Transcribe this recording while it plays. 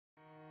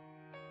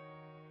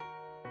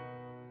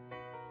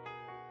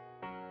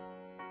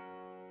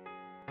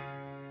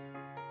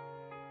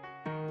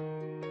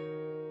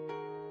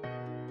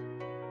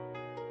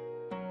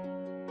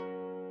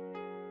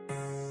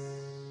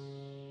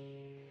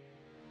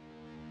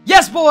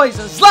Yes, boys,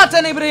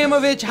 Zlatan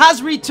Ibrahimovic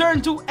has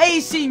returned to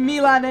AC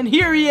Milan, and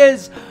here he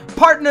is,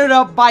 partnered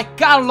up by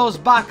Carlos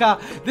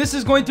Bacca. This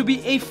is going to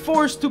be a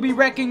force to be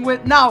reckoned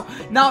with. Now,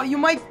 you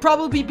might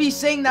probably be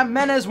saying that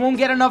Menez won't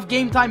get enough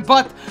game time,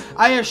 but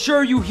I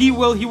assure you he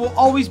will. He will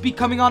always be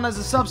coming on as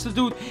a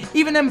substitute,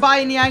 even in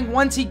Bayern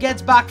once he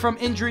gets back from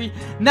injury.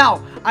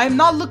 Now, I'm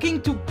not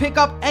looking to pick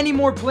up any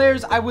more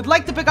players. I would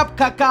like to pick up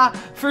Kaká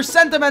for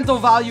sentimental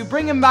value,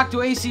 bring him back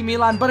to AC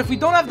Milan, but if we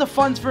don't have the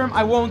funds for him,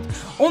 I won't.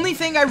 Only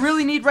thing I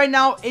really need right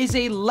now is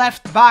a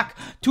left back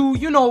to,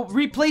 you know,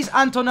 replace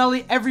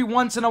Antonelli every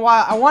once in a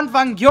while. I want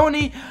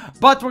Vangioni,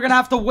 but we're gonna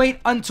have to wait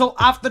until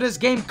after this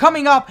game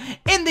coming up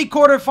in the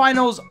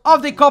quarterfinals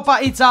of the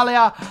Coppa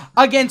Italia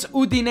against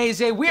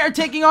Udinese. We are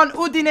taking on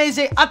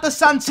Udinese at the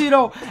San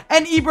Siro,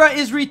 and Ibra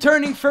is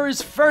returning for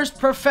his first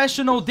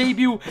professional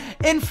debut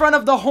in front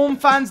of the home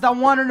fans that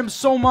wanted him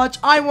so much.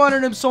 I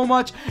wanted him so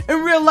much.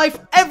 In real life,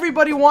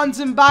 everybody wants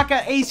him back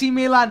at AC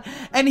Milan,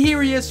 and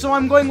here he is. So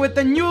I'm going with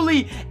the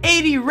newly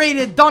 80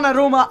 rated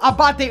Donnarumma,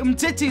 Abate,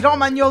 Umtiti,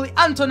 Romagnoli,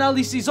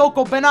 Antonelli,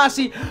 Sissoko,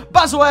 Benassi,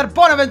 Bazoer,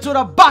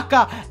 Bonaventura,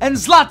 Bacca, and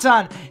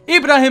Zlatan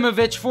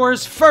Ibrahimovic for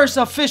his first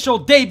official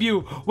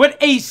debut with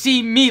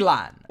AC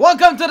Milan.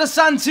 Welcome to the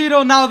San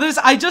Siro. Now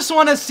I just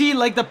want to see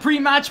like the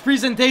pre-match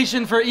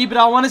presentation for Ibra.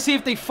 I want to see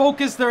if they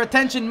focus their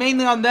attention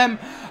mainly on them.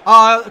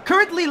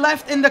 Currently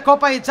left in the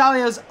Coppa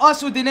Italia is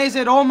us,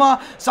 Udinese,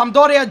 Roma,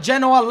 Sampdoria,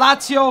 Genoa,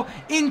 Lazio,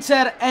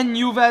 Inter, and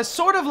Juve.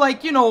 Sort of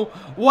like, you know,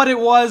 what it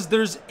was.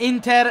 There's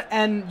Inter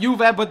and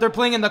Juve, but they're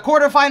playing in the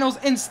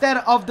quarterfinals instead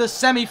of the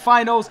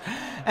semifinals.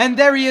 And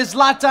there he is,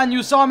 Zlatan.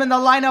 You saw him in the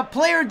lineup.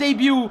 Player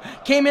debut,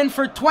 came in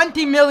for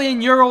 20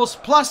 million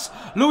euros plus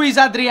Luis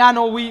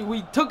Adriano.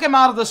 We took him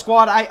out of the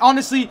squad. I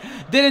honestly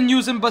didn't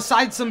use him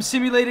besides some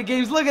simulated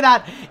games. Look at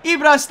that.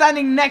 Ibra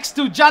standing next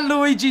to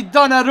Gianluigi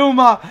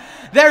Donnarumma.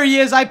 There he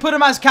is. I put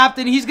him as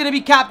captain. He's going to be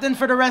captain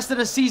for the rest of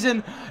the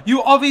season.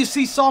 You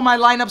obviously saw my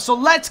lineup, so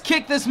let's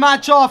kick this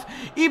match off.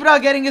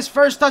 Ibra getting his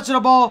first touch of the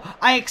ball.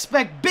 I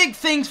expect big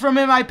things from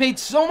him. I paid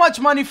so much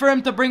money for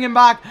him to bring him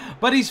back,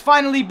 but he's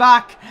finally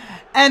back.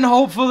 And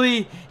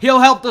hopefully,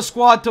 he'll help the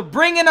squad to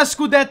bring in a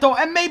Scudetto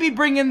and maybe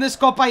bring in this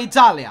Coppa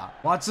Italia.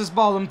 Watch this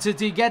ball,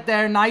 Umtiti. Get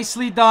there.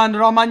 Nicely done,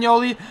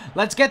 Romagnoli.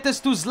 Let's get this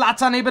to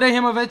Zlatan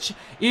Ibrahimovic.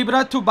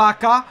 Ibra to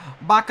Bacca.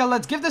 Bacca,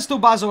 let's give this to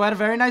Bazoer.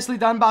 Very nicely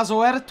done,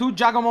 Bazoer to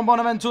Giacomo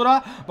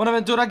Bonaventura.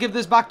 Bonaventura, give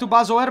this back to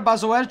Bazoer.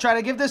 Bazoer, try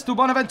to give this to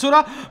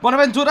Bonaventura.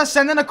 Bonaventura,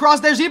 sending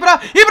across. There's Ibra.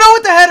 Ibra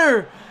with the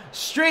header.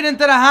 Straight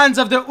into the hands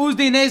of the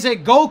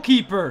Udinese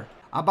goalkeeper.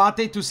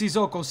 Abate to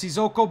Sissoko.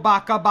 Sissoko,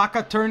 Bacca.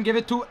 Bacca, turn, give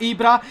it to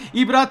Ibra.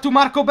 Ibra to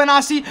Marco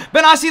Benassi.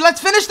 Benassi,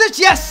 let's finish this.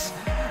 Yes!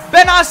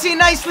 Benassi,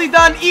 nicely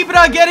done.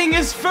 Ibra getting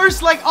his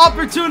first,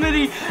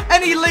 opportunity.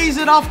 And he lays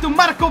it off to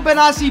Marco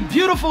Benassi.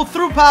 Beautiful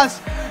through pass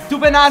to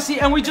Benassi.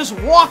 And we just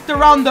walked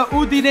around the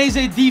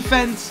Udinese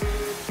defense.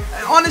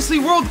 Honestly,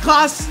 world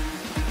class.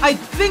 I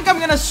think I'm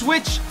going to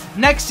switch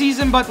next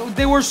season, but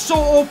they were so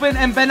open.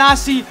 And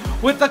Benassi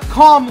with a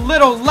calm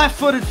little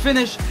left-footed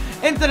finish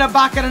into the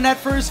back of the net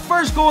for his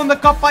first goal in the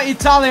Coppa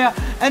Italia.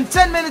 And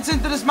 10 minutes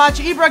into this match,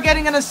 Ibra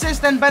getting an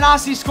assist and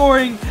Benassi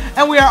scoring,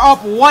 and we are up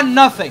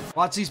 1-0.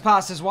 Watch these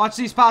passes, watch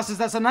these passes.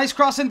 That's a nice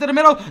cross into the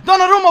middle.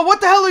 Donnarumma,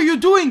 what the hell are you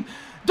doing?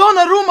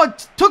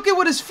 Donnarumma took it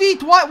with his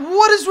feet.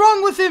 What is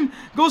wrong with him?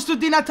 Goes to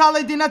Di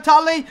Natale. Di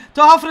Natale to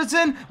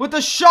Alfredson with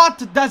a shot.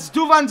 That's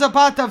Duvan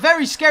Zapata.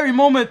 Very scary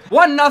moment.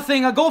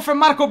 1-0. A goal from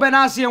Marco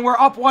Benassi, and we're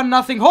up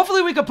 1-0.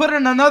 Hopefully we could put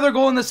in another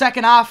goal in the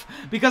second half,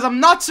 because I'm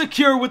not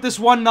secure with this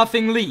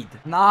 1-0 lead.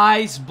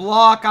 Nice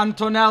block.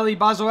 Antonelli.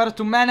 Bazoer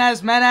to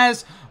Menez.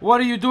 Menez.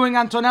 What are you doing,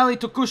 Antonelli?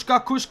 To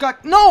Kushka.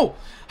 Kushka. No!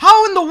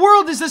 How in the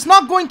world is this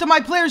not going to my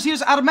players?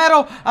 Here's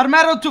Armero.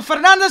 Armero to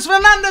Fernandez.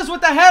 Fernandez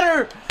with the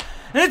header.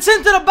 And it's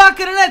into the back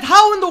of the net.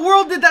 How in the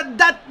world did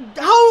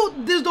how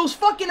did those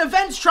fucking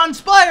events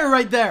transpire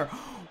right there?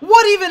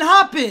 What even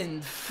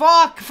happened?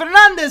 Fuck.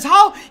 Fernandez,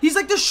 how? He's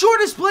like the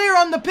shortest player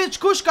on the pitch.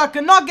 Kushka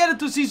cannot get it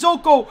to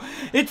Sissoko.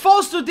 It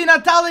falls to Di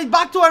Natale,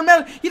 back to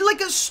Armel. He had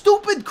like a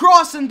stupid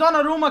cross and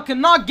Donnarumma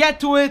cannot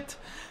get to it.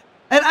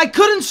 And I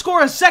couldn't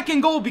score a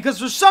second goal because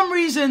for some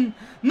reason,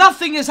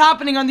 nothing is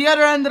happening on the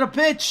other end of the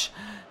pitch.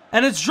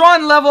 And it's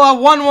drawn level at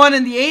 1-1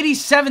 in the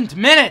 87th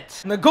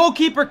minute. And the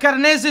goalkeeper,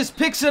 Carnezes,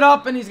 picks it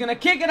up and he's going to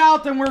kick it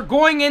out. And we're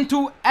going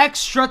into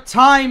extra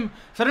time.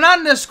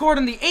 Fernandez scored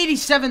in the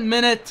 87th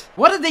minute.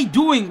 What are they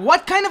doing?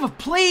 What kind of a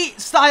play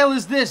style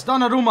is this?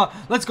 Donnarumma,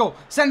 let's go.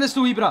 Send this to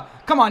Ibra.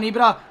 Come on,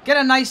 Ibra. Get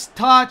a nice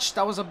touch.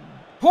 That was a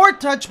poor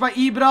touch by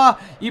Ibra.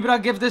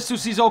 Ibra, give this to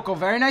Sissoko.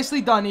 Very nicely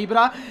done,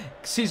 Ibra.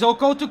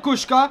 Sissoko to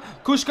Kushka.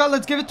 Kushka,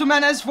 let's give it to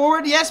Menez.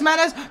 Forward. Yes,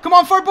 Menez. Come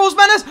on, for Bulls.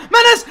 Menez.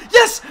 Menez.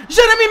 Yes.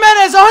 Jeremy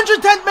Menez.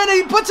 110th minute.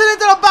 He puts it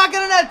into the back of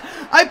the net.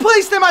 I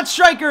placed him at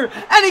striker.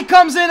 And he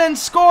comes in and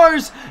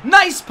scores.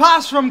 Nice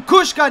pass from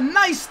Kushka.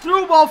 Nice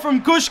through ball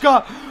from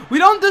Kushka. We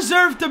don't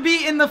deserve to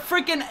be in the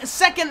freaking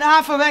second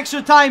half of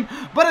extra time.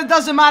 But it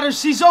doesn't matter.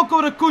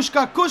 Sissoko to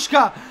Kushka.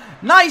 Kushka.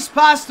 Nice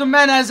pass to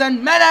Menez. And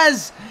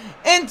Menez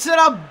into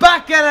the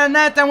back of the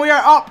net. And we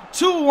are up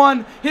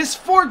 2-1. His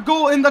 4th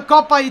goal in the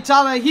Coppa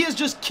Italia. He is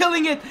just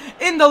killing it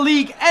in the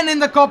league and in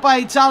the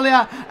Coppa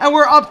Italia. And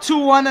we're up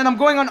 2-1. And I'm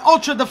going on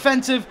ultra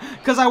defensive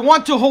because I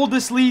want to hold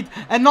this lead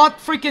and not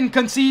freaking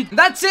concede.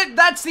 That's it.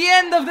 That's the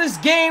end of this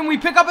game. We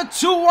pick up a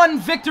 2-1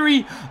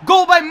 victory.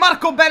 Goal by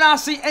Marco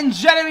Benassi and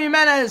Jeremy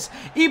Menez.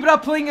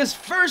 Ibra playing his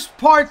first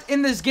part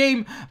in this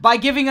game by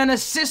giving an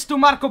assist to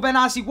Marco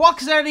Benassi.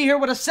 Walks out of here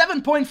with a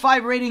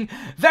 7.5 rating.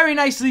 Very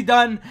nicely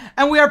done.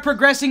 And we are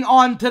progressing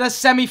on to the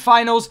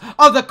semi-finals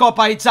of the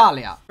Coppa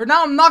Italia. For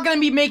now, I'm not going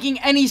to be making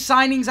any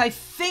signings. I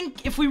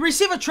think if we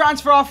receive a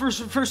transfer offer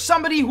for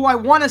somebody who I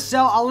want to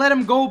sell, I'll let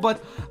him go.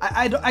 But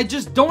I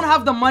just don't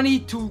have the money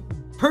to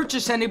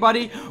purchase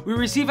anybody. We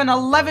receive an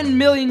 11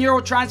 million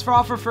euro transfer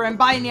offer for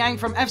Mbaye Niang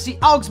from FC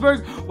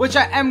Augsburg, which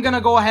I am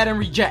gonna go ahead and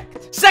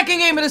reject. Second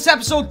game of this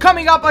episode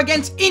coming up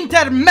against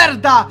Inter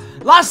Merda.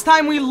 Last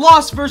time we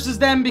lost versus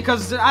them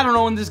because, I don't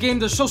know, in this game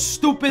they're so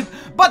stupid.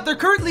 But they're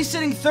currently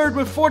sitting 3rd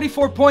with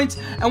 44 points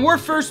and we're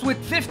 1st with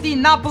 50.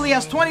 Napoli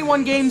has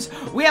 21 games.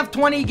 We have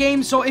 20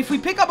 games. So if we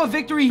pick up a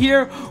victory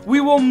here, we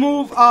will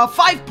move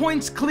 5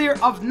 points clear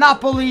of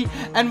Napoli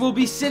and we'll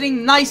be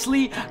sitting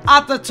nicely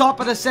at the top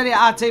of the Serie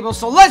A table.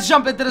 So let's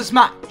jump into this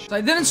match. So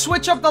I didn't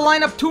switch up the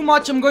lineup too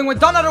much. I'm going with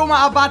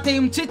Donnarumma, Abate,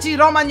 Umtiti,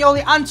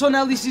 Romagnoli,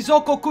 Antonelli,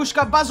 Sissoko,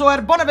 Kuška,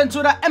 Bazoer,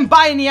 Bonaventura,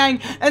 Mbaye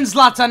Niang, and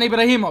Zlatan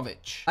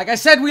Ibrahimovic. Like I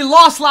said, we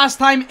lost last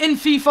time in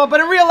FIFA, but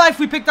in real life,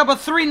 we picked up a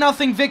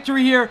 3-0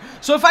 victory here.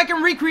 So if I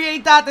can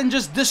recreate that and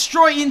just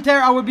destroy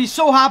Inter, I would be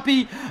so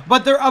happy.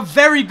 But they're a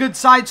very good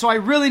side, so I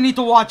really need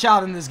to watch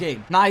out in this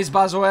game. Nice,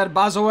 Bazoer,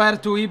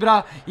 Bazoer to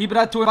Ibra,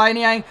 Ibra to Mbaye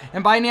Niang,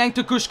 Mbaye Niang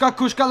to Kuška,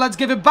 Kuška, let's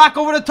give it back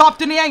over the top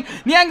to Niang.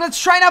 Niang, let's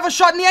try and have a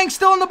shot. Niang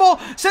still on the ball.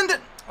 Send it.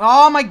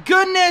 Oh my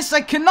goodness,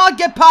 I cannot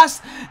get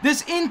past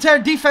this Inter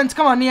defense.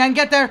 Come on, Niang,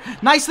 get there.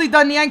 Nicely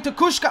done, Niang to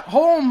Kuška.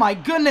 Oh my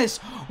goodness,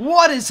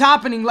 what is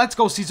happening? Let's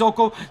go,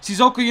 Sissoko.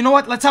 Sissoko, you know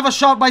what? Let's have a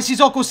shot by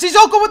Sissoko.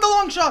 Sissoko with the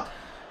long shot.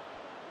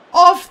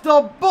 Off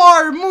the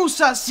bar,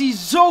 Musa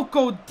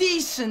Sissoko.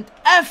 Decent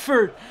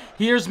effort.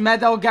 Here's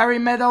Medel, Gary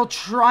Medel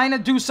trying to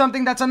do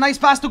something. That's a nice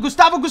pass to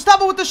Gustavo.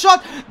 Gustavo with the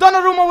shot.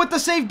 Donnarumma with the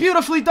save.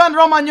 Beautifully done.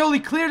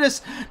 Romagnoli cleared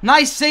this.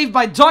 Nice save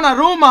by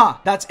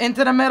Donnarumma. That's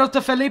into the middle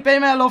to Felipe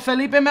Melo.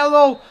 Felipe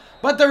Melo.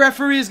 But the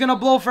referee is going to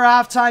blow for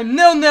halftime.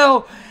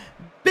 0-0.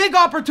 Big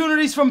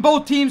opportunities from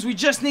both teams. We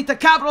just need to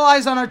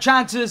capitalize on our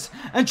chances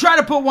and try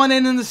to put one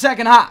in the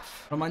second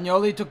half.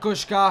 Romagnoli to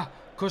Kuška.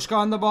 Kuška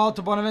on the ball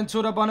to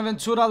Bonaventura.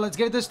 Bonaventura, let's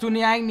give this to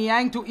Niang.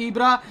 Niang to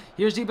Ibra.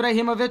 Here's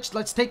Ibrahimovic.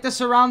 Let's take this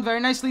around.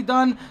 Very nicely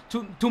done.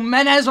 To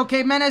Menez.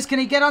 Okay, Menez, can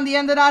he get on the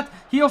end of that?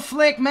 Heel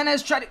flick.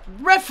 Menez try to...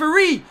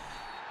 Referee!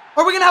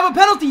 Are we going to have a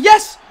penalty?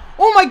 Yes!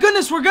 Oh my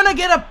goodness, we're going to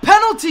get a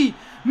penalty!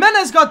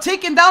 Menez got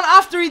taken down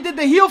after he did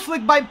the heel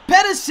flick by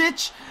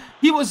Perisic.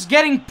 He was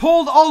getting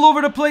pulled all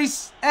over the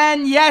place.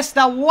 And yes,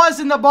 that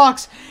was in the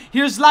box.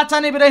 Here's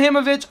Zlatan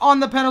Ibrahimovic on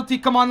the penalty.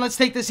 Come on, let's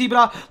take this,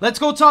 Ibra. Let's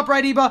go top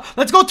right, Ibra.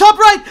 Let's go top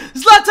right.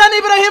 Zlatan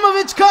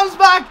Ibrahimovic comes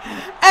back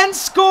and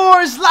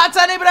scores.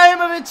 Zlatan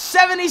Ibrahimovic,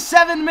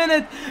 77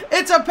 minute.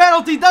 It's a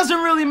penalty.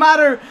 Doesn't really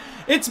matter.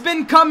 It's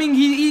been coming.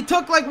 He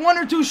took like 1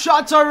 or 2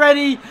 shots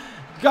already.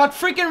 Got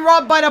freaking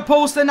robbed by the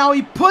post, and now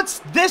he puts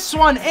this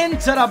one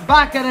into the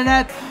back of the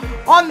net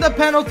on the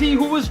penalty,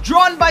 who was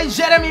drawn by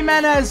Jeremy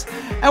Menez,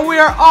 and we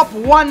are up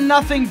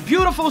 1-0.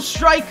 Beautiful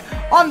strike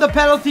on the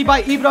penalty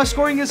by Ibra,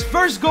 scoring his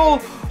first goal,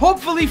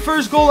 hopefully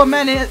first goal of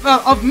many,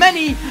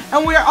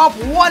 and we are up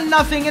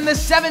 1-0 in the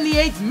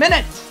 78th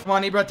minute. Come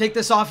on, Ibra, take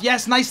this off.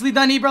 Yes, nicely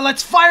done, Ibra.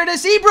 Let's fire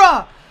this,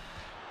 Ibra!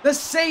 The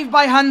save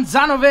by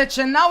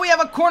Hanzanovic, and now we have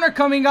a corner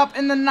coming up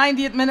in the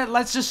 90th minute.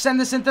 Let's just send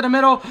this into the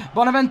middle.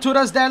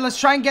 Bonaventura's there. Let's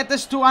try and get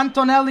this to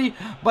Antonelli,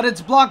 but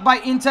it's blocked by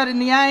Inter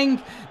Niang.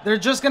 They're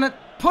just going to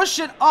push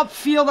it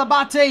upfield.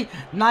 Abate.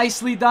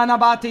 Nicely done,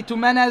 Abate to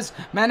Menez.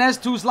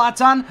 Menez to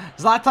Zlatan.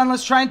 Zlatan,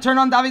 let's try and turn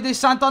on Davide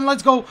Santon.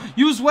 Let's go.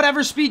 Use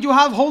whatever speed you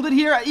have. Hold it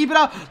here,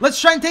 Ibra. Let's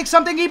try and take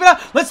something,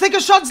 Ibra. Let's take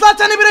a shot.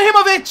 Zlatan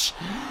Ibrahimovic.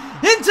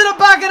 Into the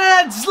back of the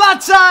net.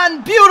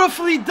 Zlatan.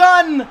 Beautifully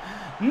done.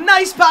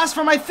 Nice pass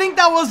from, I think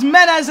that was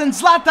Menez, and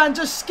Zlatan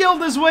just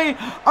skilled his way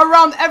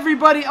around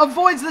everybody.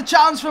 Avoids the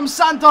challenge from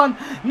Santon.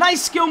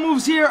 Nice skill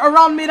moves here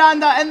around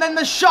Miranda, and then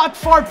the shot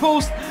far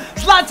post.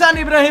 Zlatan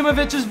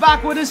Ibrahimovic is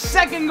back with his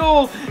second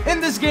goal in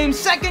this game.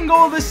 Second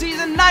goal of the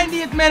season,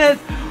 90th minute.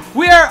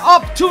 We are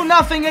up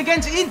 2-0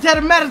 against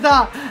Inter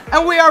Merda,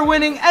 and we are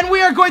winning, and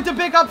we are going to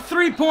pick up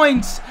 3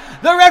 points.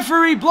 The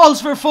referee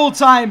blows for full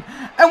time,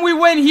 and we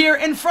win here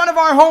in front of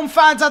our home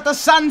fans at the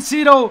San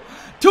Siro.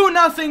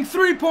 2-0,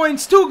 3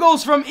 points, 2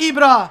 goals from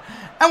Ibra,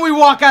 and we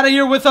walk out of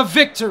here with a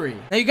victory.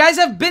 Now, you guys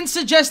have been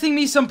suggesting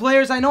me some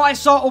players. I know I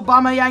saw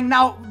Aubameyang.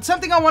 Now,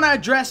 something I want to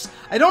address.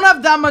 I don't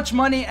have that much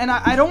money, and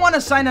I don't want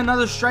to sign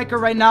another striker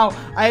right now.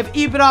 I have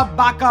Ibra,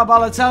 Baka,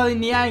 Balotelli,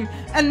 Niang,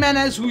 and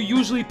Menez, who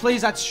usually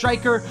plays at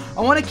striker.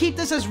 I want to keep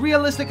this as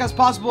realistic as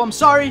possible. I'm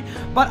sorry,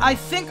 but I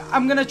think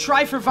I'm going to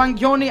try for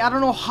Vangioni. I don't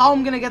know how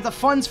I'm going to get the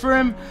funds for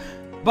him.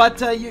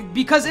 but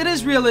because it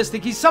is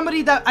realistic. He's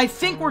somebody that I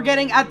think we're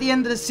getting at the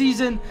end of the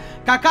season.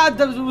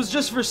 Kaká was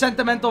just for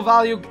sentimental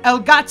value. El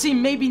Ghazi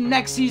maybe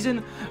next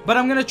season, but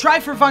I'm gonna try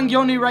for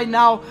Vangioni right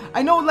now.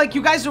 I know, like,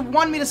 you guys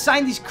want me to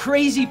sign these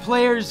crazy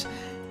players.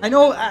 I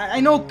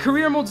know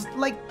career mode's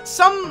like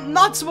some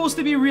not supposed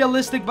to be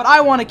realistic, but I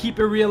want to keep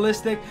it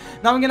realistic.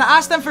 Now I'm going to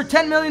ask them for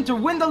 10 million to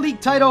win the league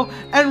title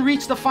and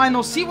reach the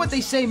final. See what they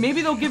say.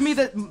 Maybe they'll give me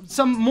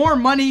some more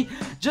money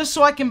just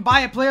so I can buy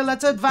a player.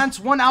 Let's advance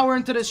 1 hour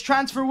into this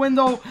transfer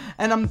window,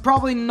 and I'm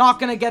probably not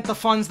going to get the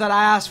funds that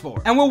I asked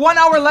for. And with 1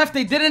 hour left,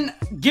 they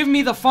didn't give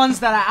me the funds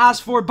that I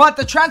asked for, but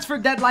the transfer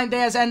deadline day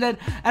has ended,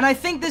 and I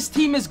think this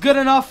team is good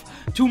enough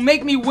to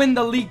make me win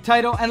the league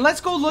title. And let's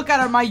go look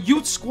at my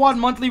youth squad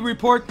monthly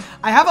report.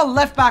 I have a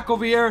left back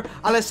over here,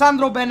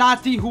 Alessandro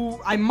Benatti, who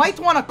I might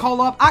want to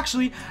call up.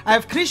 Actually, I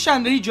have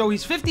Christian Riggio.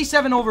 He's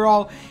 57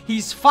 overall.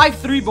 He's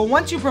 5'3", but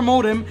once you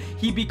promote him,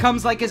 he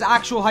becomes like his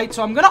actual height.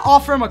 So I'm going to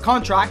offer him a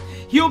contract.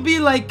 He'll be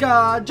like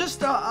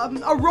just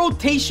a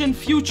rotation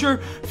future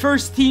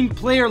first team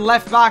player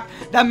left back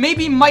that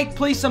maybe might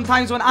play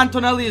sometimes when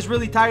Antonelli is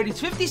really tired. He's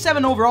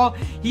 57 overall.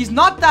 He's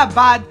not that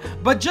bad,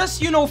 but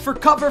just, you know, for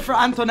cover for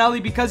Antonelli,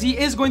 because he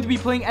is going to be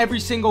playing every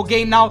single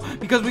game now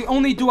because we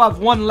only do have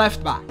one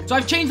left back. So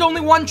I've changed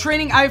only one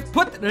training. I've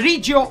put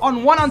Riggio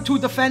on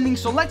 1-on-2 defending.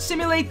 So let's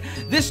simulate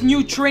this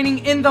new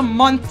training in the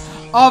month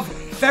of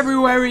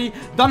February.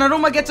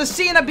 Donnarumma gets a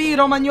C and a B,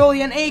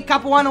 Romagnoli an A,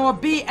 Capuano a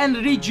B, and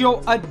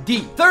Riggio a D.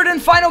 Third and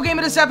final game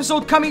of this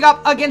episode coming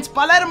up against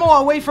Palermo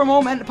away from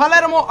home, and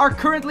Palermo are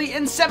currently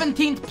in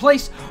 17th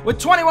place with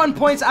 21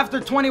 points after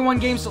 21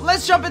 games. So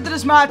let's jump into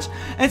this match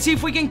and see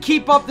if we can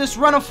keep up this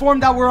run of form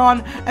that we're on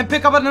and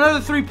pick up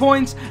another 3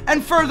 points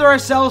and further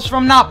ourselves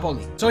from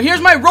Napoli. So here's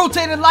my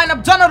rotated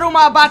lineup: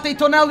 Donnarumma, Abate,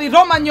 Tonelli,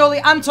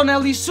 Romagnoli,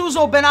 Antonelli,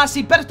 Suso,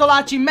 Benassi,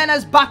 Bertolacci,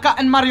 Menez, Bacca,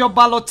 and Mario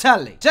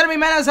Balotelli. Jeremy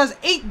Menez has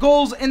 8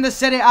 goals in the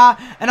Serie A,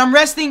 and I'm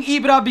resting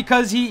Ibra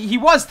because he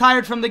was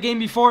tired from the game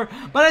before,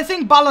 but I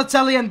think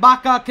Balotelli and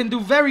Bacca can do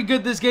very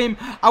good this game.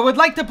 I would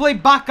like to play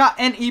Bacca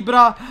and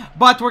Ibra,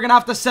 but we're gonna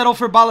have to settle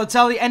for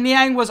Balotelli, and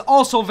Niang was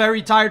also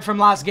very tired from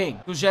last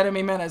game. To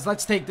Jeremy Menez,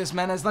 let's take this,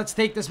 Menez, let's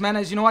take this,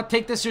 Menez. You know what,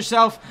 take this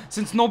yourself,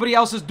 since nobody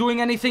else is doing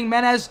anything.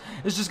 Menez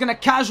is just gonna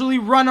casually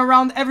run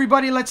around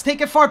everybody. Let's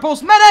take it far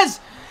post, Menez!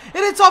 It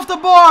hits off the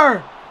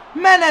bar!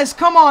 Menez,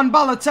 come on,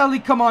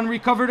 Balotelli, come on,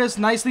 recover this.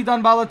 Nicely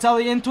done,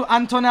 Balotelli into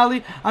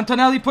Antonelli.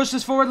 Antonelli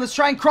pushes forward. Let's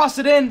try and cross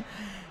it in.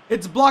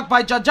 It's blocked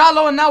by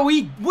Giagialo, and now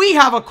we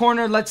have a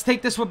corner. Let's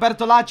take this with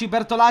Bertolacci.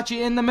 Bertolacci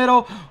in the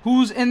middle.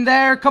 Who's in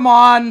there? Come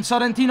on.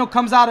 Sorrentino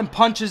comes out and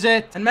punches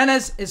it. And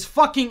Menez is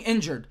fucking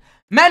injured.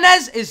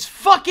 Menez is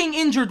fucking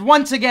injured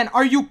once again.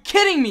 Are you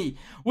kidding me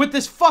with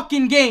this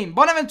fucking game?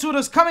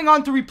 Bonaventura's coming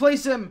on to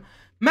replace him.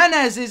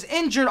 Menez is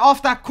injured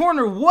off that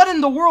corner. What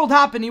in the world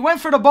happened? He went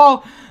for the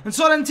ball, and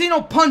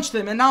Sorrentino punched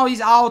him, and now he's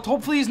out.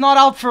 Hopefully he's not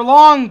out for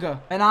long.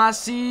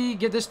 Benassi,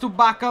 get this to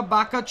Bacca.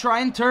 Bacca,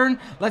 try and turn.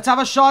 Let's have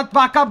a shot.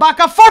 Bacca,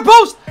 Bacca, far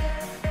post!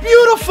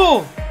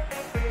 Beautiful!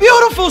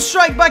 Beautiful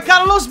strike by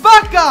Carlos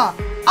Bacca!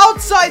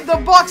 Outside the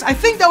box. I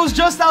think that was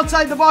just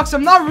outside the box.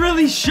 I'm not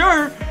really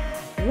sure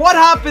what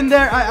happened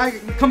there. I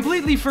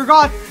completely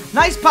forgot.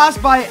 Nice pass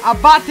by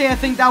Abate, I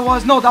think that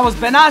was. No, that was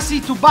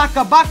Benassi to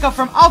Bacca. Bacca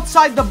from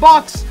outside the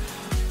box.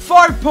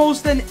 Far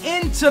post and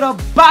into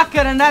the back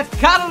of the net.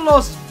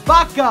 Carlos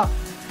Bacca.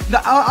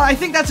 I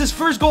think that's his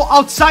first goal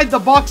outside the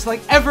box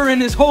like ever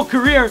in his whole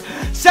career.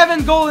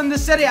 7th goal in the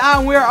Serie A,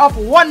 and we're up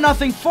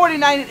 1-0,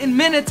 49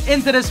 minutes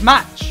into this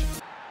match.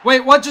 Wait,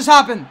 what just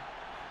happened?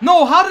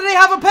 No, how did they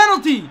have a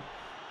penalty?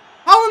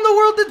 How in the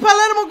world did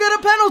Palermo get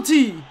a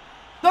penalty?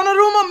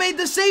 Donnarumma made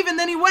the save and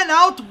then he went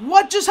out.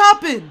 What just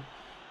happened?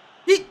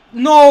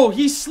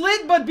 He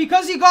slid, but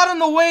because he got in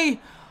the way.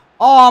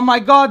 Oh my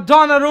god,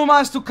 Donnarumma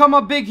has to come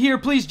up big here,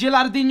 please.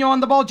 Gilardino on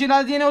the ball.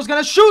 Gilardino is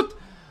gonna shoot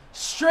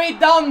straight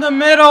down the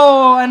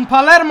middle, and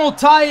Palermo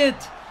tie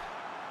it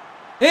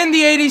in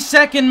the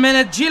 82nd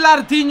minute.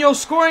 Gilardino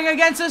scoring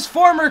against his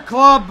former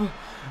club.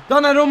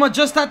 Donnarumma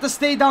just had to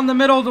stay down the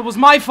middle. That was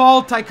my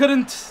fault. I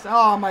couldn't,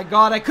 oh my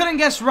god, I couldn't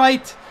guess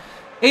right.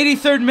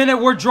 83rd minute,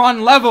 we're drawn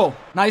level.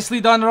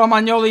 Nicely done,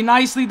 Romagnoli.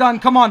 Nicely done.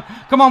 Come on.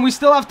 Come on. We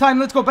still have time.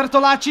 Let's go.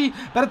 Bertolacci.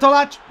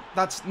 Bertolacci.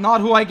 That's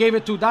not who I gave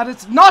it to. That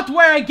is not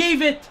where I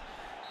gave it.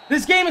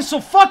 This game is so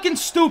fucking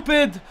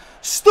stupid.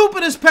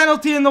 Stupidest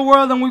penalty in the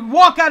world. And we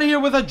walk out of here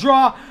with a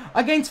draw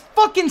against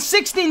fucking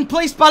 16th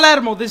place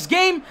Palermo. This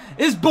game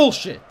is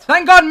bullshit.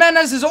 Thank God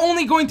Menez is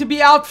only going to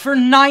be out for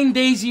 9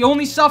 days. He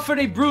only suffered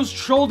a bruised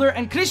shoulder,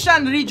 and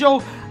Christian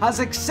Riggio has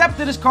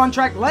accepted his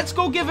contract. Let's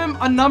go give him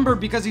a number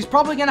because he's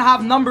probably going to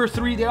have number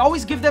 3. They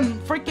always give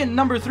them freaking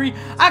number 3.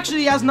 Actually,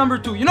 he has number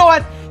 2. You know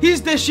what? He's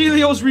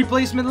Deschilio's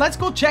replacement. Let's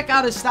go check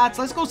out his stats.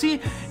 Let's go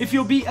see if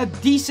he'll be a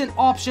decent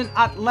option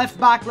at left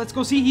back. Let's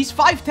go see. He's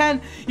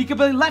 5'10". He can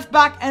play left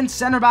back and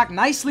center back.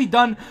 Nicely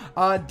done.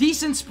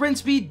 Decent sprint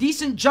speed,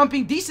 decent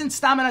jumping, decent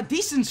stamina,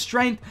 decent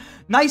strength.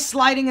 Nice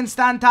sliding and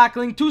stand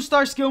tackling,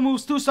 2-star skill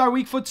moves, 2-star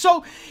weak foot.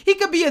 So he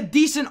could be a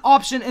decent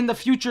option in the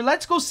future.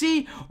 Let's go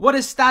see what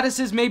his status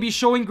is. Maybe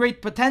showing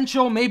great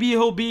potential. Maybe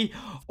he'll be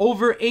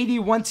over 80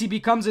 once he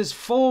becomes his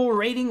full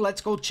rating.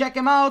 Let's go check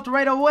him out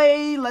right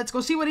away. Let's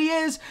go see what he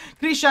is.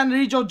 Christian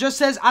Rijo just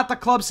says at the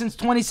club since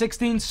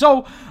 2016.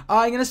 So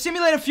I'm going to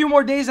simulate a few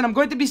more days, and I'm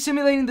going to be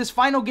simulating this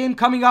final game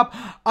coming up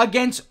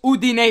against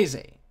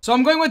Udinese. So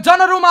I'm going with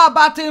Donnarumma,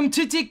 Abate,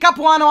 Umtiti,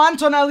 Capuano,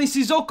 Antonelli,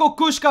 Sissoko,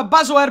 Kushka,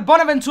 Bazoer,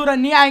 Bonaventura,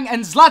 Niang,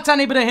 and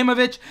Zlatan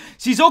Ibrahimovic.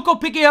 Sissoko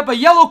picking up a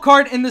yellow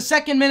card in the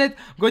 2nd minute.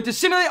 I'm going to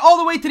simulate all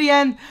the way to the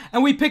end,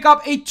 and we pick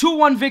up a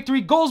 2-1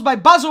 victory. Goals by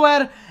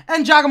Bazoer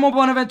and Giacomo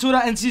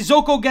Bonaventura, and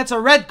Sissoko gets a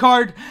red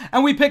card,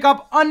 and we pick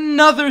up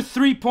another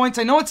 3 points.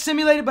 I know it's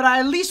simulated, but I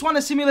at least want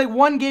to simulate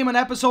one game an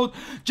episode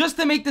just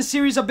to make the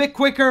series a bit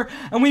quicker.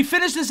 And we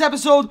finish this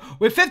episode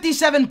with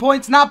 57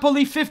 points,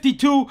 Napoli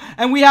 52,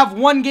 and we have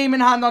one game in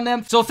hand on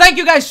them. So thank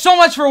you guys so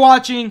much for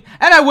watching,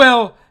 and I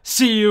will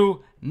see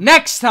you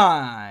next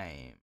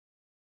time.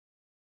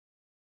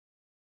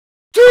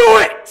 Do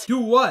it! Do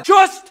what?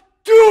 Just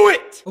do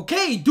it!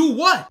 Okay, do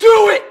what?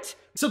 Do it!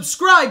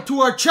 Subscribe to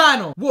our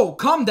channel. Whoa,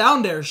 calm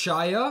down there,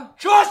 Shia.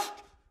 Just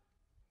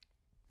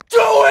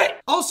do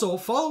it! Also,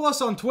 follow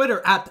us on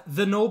Twitter at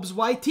the Nobz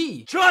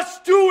YT.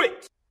 Just do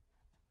it!